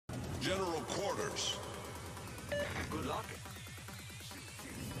quarters. Good luck.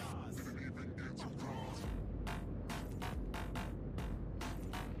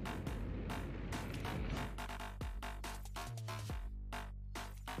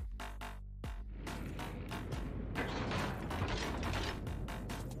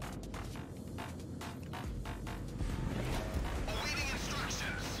 Awaiting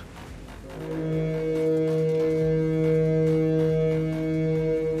instructions.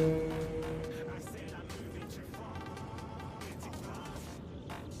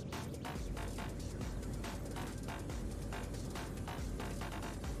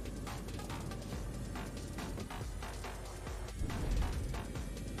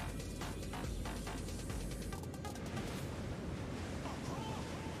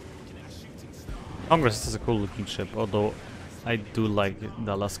 Congress is a cool looking ship, although I do like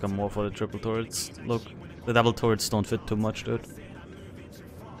the Alaska more for the triple turrets. Look, the double turrets don't fit too much, dude.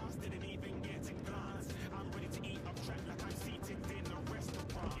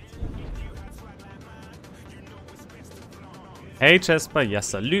 Hey Chespa, ja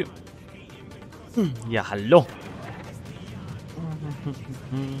salut. Ja hallo.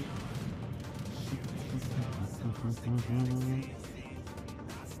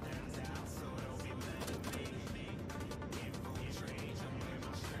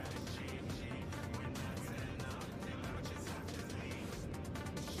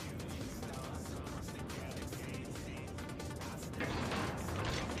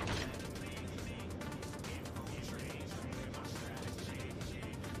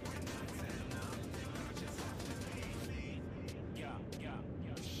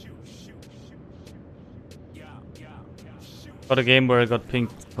 Got a game where I got pinged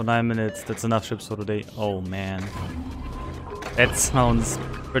for 9 minutes. That's enough ships for today. Oh man. That sounds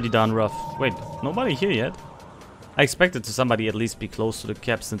pretty darn rough. Wait, nobody here yet? I expected to somebody at least be close to the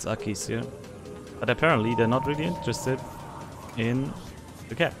cap since Aki's here. But apparently they're not really interested in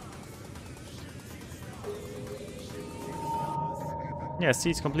the cap. Yeah,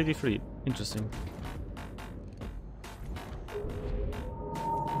 see, it's completely free. Interesting.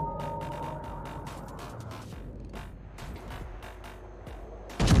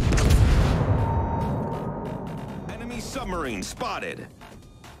 Submarine spotted.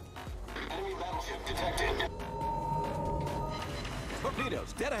 Enemy battleship detected.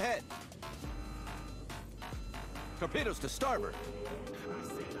 Torpedoes dead ahead. Torpedoes to starboard.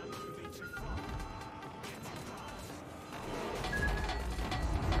 Cruiser detected.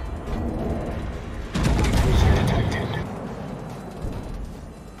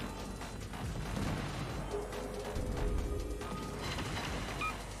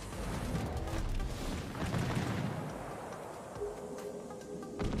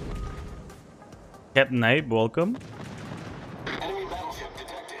 Captain Abe, welcome. Enemy battleship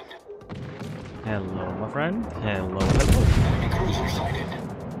detected. Hello, my friend. Hello, hello. Enemy cruiser sighted.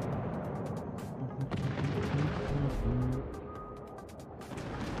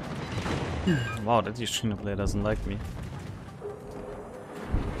 Wow, that Yushino player doesn't like me.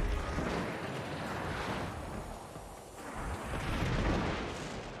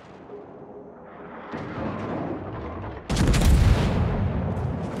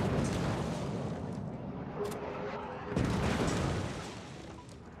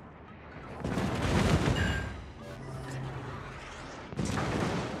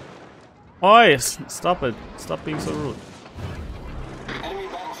 Oi, stop it. Stop being so rude. Enemy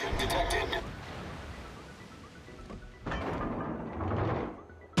battleship detected.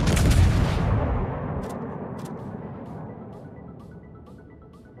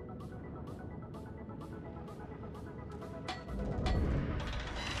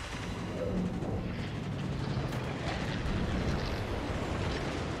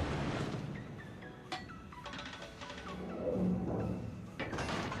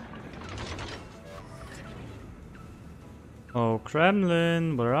 Oh,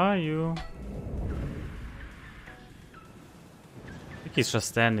 Kremlin, where are you? I think he's just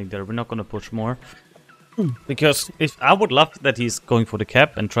standing there. We're not gonna push more. Because if I would love that he's going for the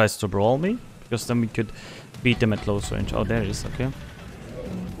cap and tries to brawl me, because then we could beat them at close range. Oh, there he is, okay.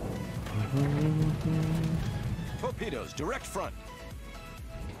 Torpedoes direct front.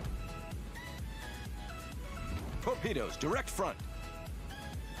 Torpedoes direct front.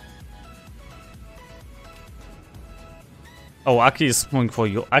 Oh, Aki is going for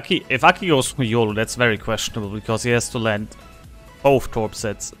you. If Aki goes for YOLO, that's very questionable because he has to land both torp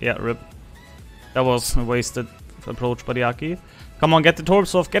sets. Yeah, rip. That was a wasted approach by the Aki. Come on, get the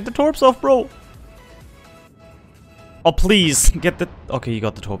torps off. Get the torps off, bro. Oh, please. Get the... Okay, you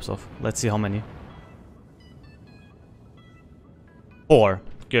got the torps off. Let's see how many. 4.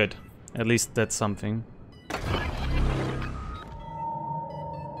 Good. At least that's something.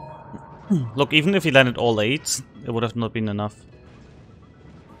 Look, even if he landed all 8, it would have not been enough.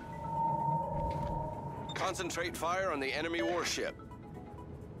 Concentrate fire on the enemy warship.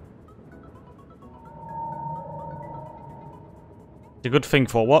 The good thing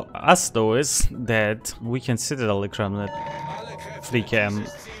for us though is that we can citadel the Kremlin at 3 km,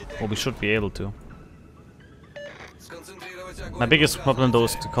 or we should be able to. My biggest problem though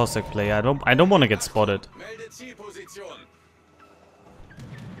is the Cossack play. I don't want to get spotted.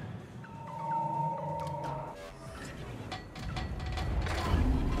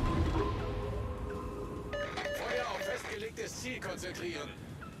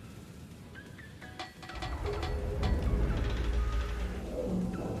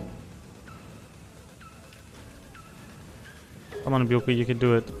 Come on, Byoku, you can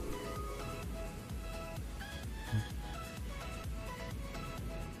do it.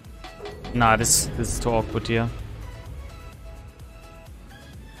 Nah, this is too awkward here.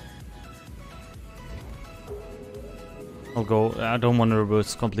 I'll go. I don't want to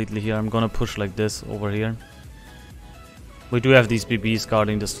reverse completely here. I'm gonna push like this over here. We do have these BBs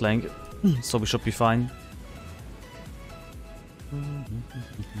guarding this flank, so we should be fine.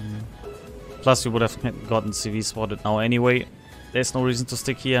 Plus, we would have gotten CV spotted now anyway. There's no reason to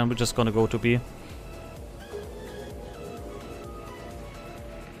stick here, and we're just gonna go to B.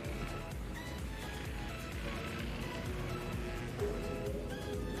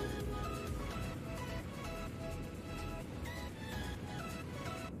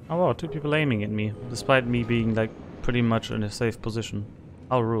 Oh wow, 2 people aiming at me, despite me being like pretty much in a safe position.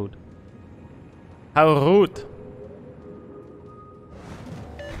 How rude. How rude!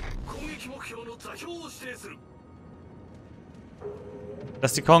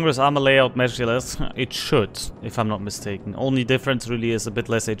 Does the Congress armor layout measure less? It should, if I'm not mistaken. Only difference really is a bit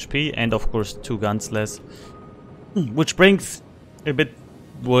less HP and of course 2 guns less. Which brings a bit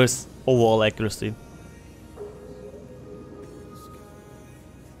worse overall accuracy.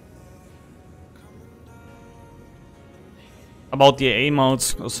 About the A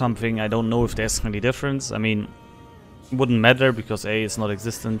mounts or something, I don't know if there's any difference. I mean, it wouldn't matter because A is not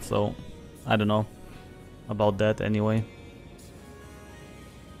existent, so I don't know about that anyway.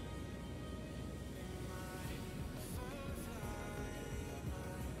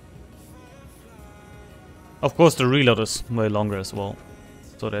 Of course, the reload is way longer as well,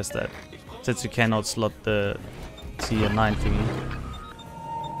 so there's that. Since you cannot slot the tier 9 thingy.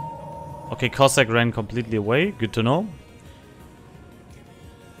 Okay, Cossack ran completely away, good to know.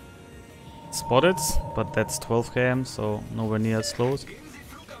 Spotted, but that's 12 km, so nowhere near as close.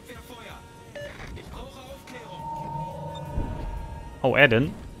 Oh,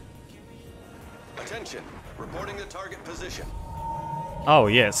 Eden. Attention, reporting the target position. Oh,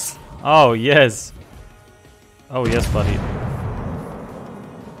 yes. Oh, yes. Oh, yes, buddy.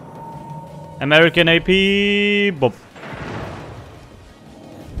 American AP. Boop.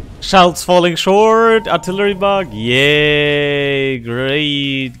 Shells falling short. Artillery bug. Yay.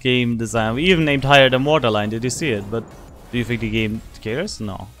 Great game design. We even aimed higher than Waterline. Did you see it? But do you think the game cares?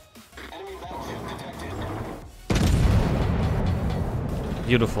 No.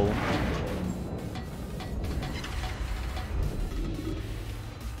 Beautiful.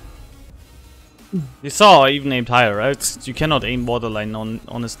 You saw I even aimed higher, right? You cannot aim Waterline on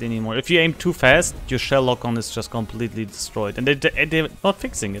honestly anymore. If you aim too fast, your shell lock-on is just completely destroyed. And they're not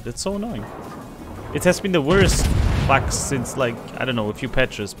fixing it. It's so annoying. It has been the worst bug since, like, I don't know, a few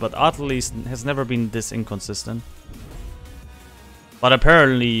patches. But artillery has never been this inconsistent. But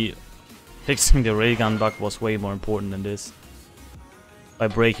apparently, fixing the raygun bug was way more important than this. By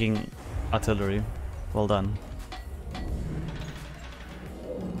breaking artillery. Well done.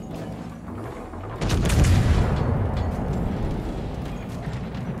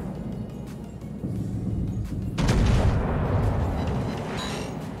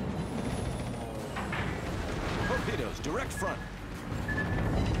 Torpedoes, direct front.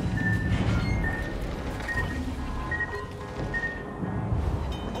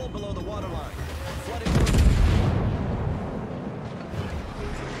 Hold below the waterline. Flooding.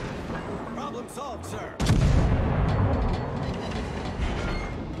 Problem solved, sir.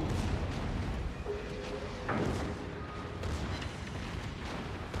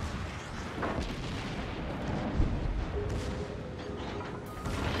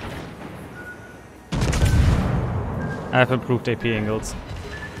 I have improved AP angles,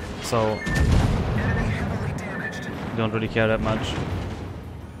 so don't really care that much.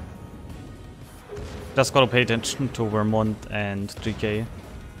 Just gotta pay attention to Vermont and GK.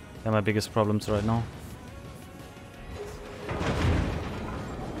 They're my biggest problems right now.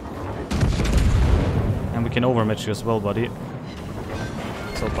 can overmatch you as well, buddy.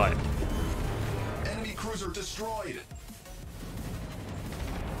 So bye. Enemy cruiser destroyed.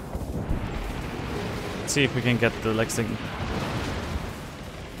 Let's see if we can get the Lexington.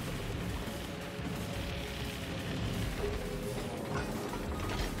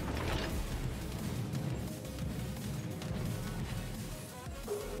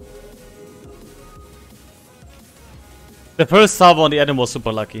 The first salvo on the Adam was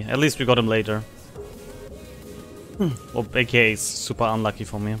super lucky. At least we got him later. Or aka is super unlucky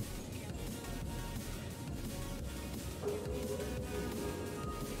for me.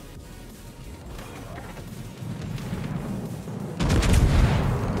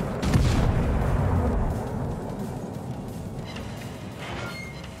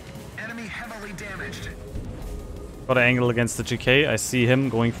 Enemy heavily damaged. Got an angle against the GK. I see him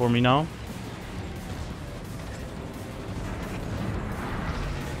going for me now.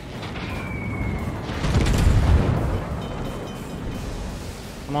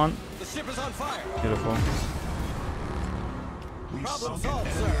 Come on. The ship is on fire. Beautiful. Problem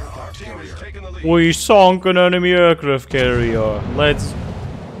solved, sir. Our team has taken the lead. We sunk an enemy aircraft carrier. Let's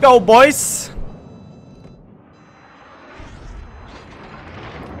go, boys!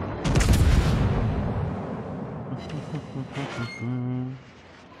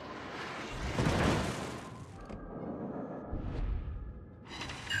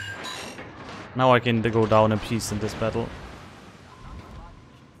 Now I can go down in peace in this battle.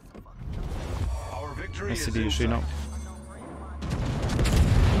 Our victory I see the issue now.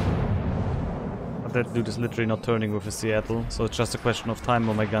 But that dude is literally not turning with his Seattle, so it's just a question of time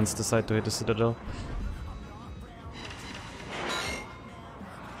when my guns decide to hit the Citadel.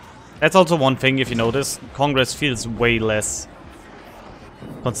 That's also one thing, if you notice. Congress feels way less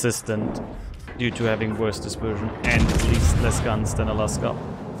consistent due to having worse dispersion and at least less guns than Alaska.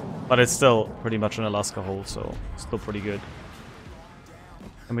 But it's still pretty much an Alaska hole, so still pretty good.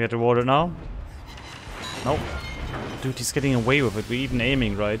 Can we get the water now? Nope. Dude, he's getting away with it. We're even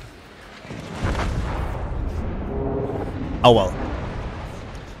aiming, right? Oh well.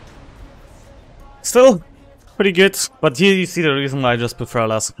 Still pretty good, but here you see the reason why I just prefer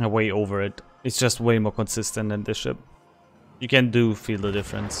Alaska way over it. It's just way more consistent than this ship. You can feel the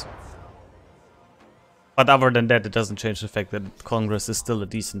difference. But other than that, it doesn't change the fact that Congress is still a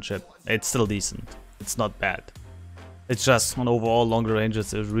decent ship. It's still decent. It's not bad. It's just on overall longer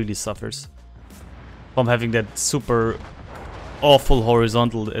ranges it really suffers from having that super awful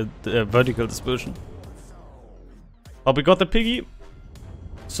horizontal vertical dispersion. But we got the Piggy.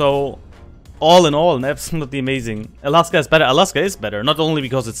 So all in all, absolutely amazing. Alaska is better. Alaska is better, not only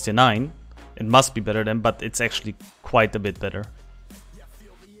because it's tier 9. It must be better than, but it's actually quite a bit better.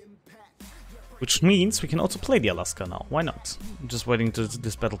 Which means we can also play the Alaska now. Why not? I'm just waiting to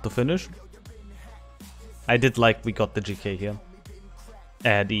this battle to finish. I did like we got the GK here.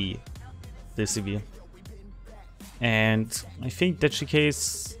 The CV. And I think that GK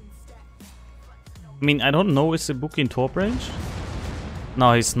is... I mean, I don't know, is Ibuki in top range?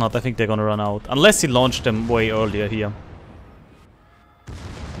 No, he's not. I think they're gonna run out. Unless he launched them way earlier here.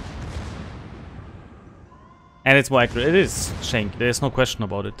 And it's more accurate. It is Shank. There's no question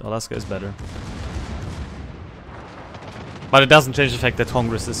about it. Alaska is better. But it doesn't change the fact that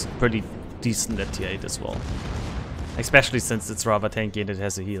Congress is pretty decent at tier 8 as well. Especially since it's rather tanky and it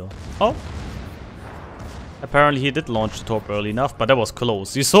has a heal. Oh! Apparently he did launch the torp early enough, but that was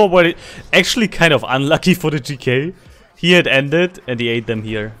close. You saw what it... Actually kind of unlucky for the GK. He had ended and he ate them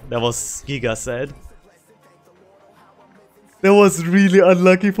here. That was giga sad. That was really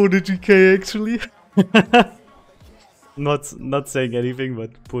unlucky for the GK actually. Not saying anything,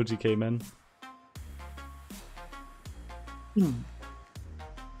 but poor GK, man.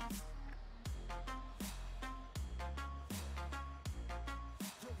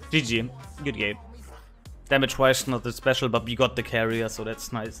 GG. Good game. Damage-wise, not that special, but we got the carrier, so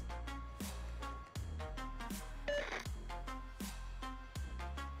that's nice.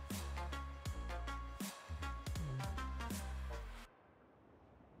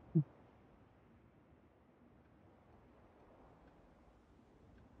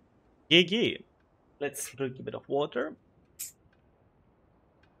 GG. Let's drink a bit of water.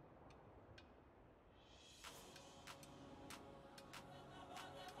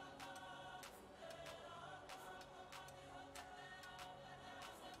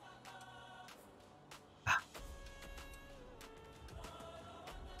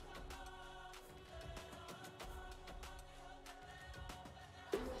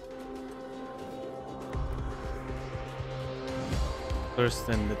 First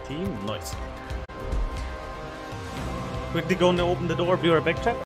in the team, nice. Quickly go and open the door, be right back, chat.